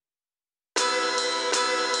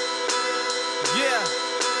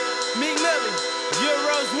Vérole,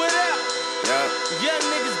 Euroz, what up? Yeah. Young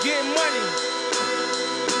niggas getting money.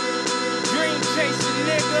 Dream chasing,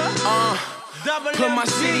 nigga. Put my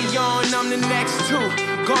city on, I'm the next two.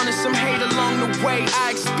 Garner some hate along the way,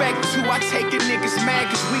 I expect to. I take it niggas mad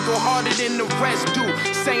cause we go harder than the rest do.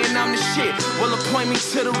 Saying I'm the shit, well appoint me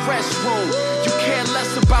to the restroom. You care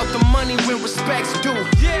less about the money when respect's due.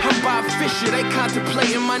 I'm Bob Fisher, they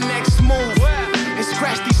contemplating my next move. And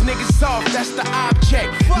scratch these niggas off, that's the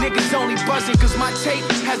object. Niggas only buzzing cause my tape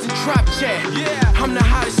hasn't dropped yet. I'm the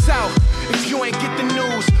hottest out, if you ain't get the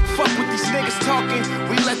news. Fuck with these niggas talking,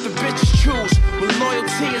 we let the bitches choose. When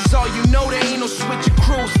loyalty is all you know, there ain't no switching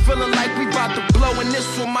crews. Feeling like we bout to blow and this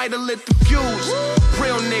one might've lit the fuse.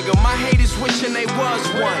 Real nigga, my haters wishing they was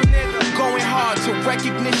one. Going hard till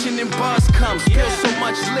recognition and buzz comes. Spill so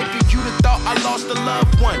much liquor, you'd have thought I lost a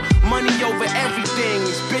loved one. Money over everything,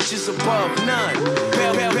 these bitches above none.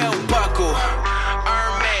 Bell buckle,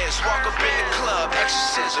 Hermes, walk up in the club.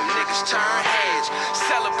 Exorcism, niggas turn heads.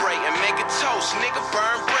 Celebrate and make a toast, nigga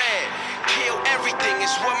burn bread. Kill everything,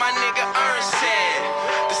 is what my nigga Earn said.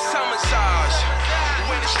 The summer's ours,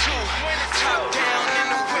 winter's too. Top down in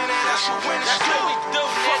the winter, that's what winter's do.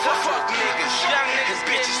 Fuck niggas, and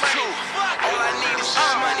bitches too. All I need is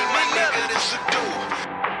just money, my nigga, this will do.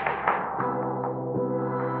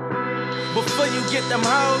 Before you get them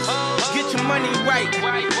hoes, get your money right.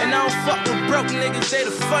 And I don't fuck with broke niggas, they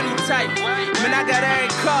the funny type. Man, I got every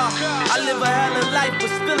car, I live a hell of life, but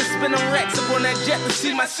still I spend on racks up on that jet to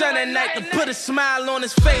see my son at night. To put a smile on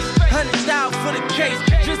his face, 100,000 for the case,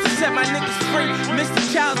 just to set my niggas free. Mr.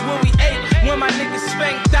 Child's when we ate, when my niggas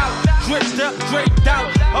spanked out. Dripped up, draped out,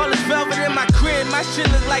 all this velvet in my crib, my shit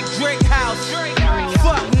look like Drake house.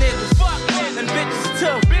 Fuck niggas, and bitches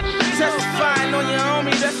too. Testifying on your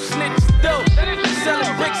homie, that's what snitches do.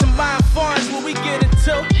 Selling bricks and buying farms, what we get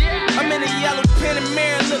into. I'm in a yellow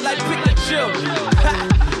Panamera, look like Pikachu.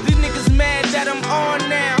 These niggas mad that I'm on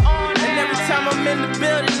now. And every time I'm in the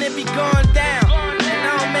building, it be going down. And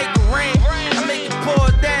I don't make it rain, I make it pour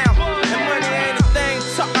down. And money ain't a thing,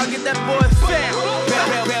 talk, I'll get that boy found.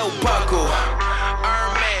 Bell buckle,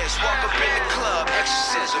 Hermes, walk up in the club.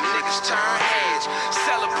 Exorcism, niggas turn heads.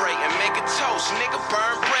 Celebrate and make a toast, nigga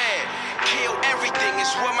burn bread. Kill everything,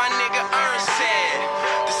 is what my nigga Earn said.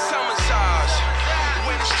 The summer's ours,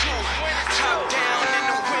 winter's too. Top down in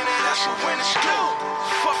the winter, that's what winter's do.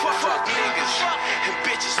 Fuck niggas, and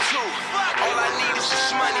bitches too. All I need is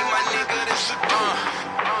just money, my nigga, this will do.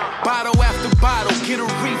 Bottle after bottle, get a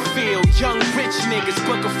refill. Young rich niggas,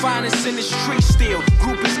 book of finance in the street still.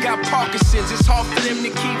 Groupies got Parkinson's, it's hard for them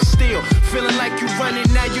to keep still. Feeling like you running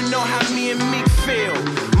now, you know how me and Meek feel.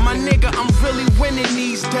 My nigga, I'm really winning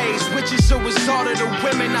these days. Riches a result of the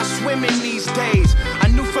women I swim in these days. I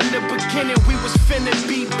knew from the beginning we was finna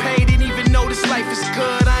be paid. Didn't even know this life is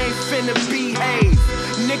good, I ain't finna behave.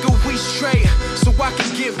 Nigga, we straight, so I can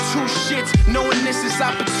give two shits. Knowing this is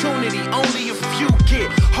opportunity, only a few get.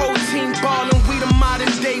 Whole team ballin', we the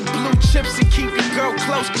modern day blue chips. And keep your girl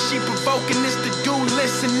close, cause she provoking this to-do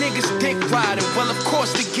list. And niggas dick riding, well of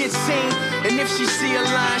course to get seen. And if she see a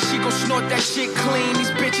line, she gon' snort that shit clean.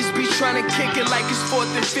 These bitches be tryna kick it like it's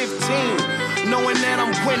 4th and 15. Knowing that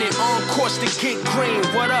I'm winning, on course to get green.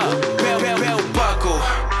 What up? Bell buckle,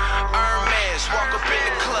 Hermes, walk up in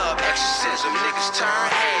the club. Exorcism, niggas turn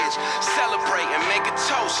heads. Celebrate and make a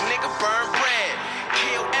toast, nigga burn bread.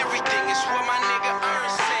 Kill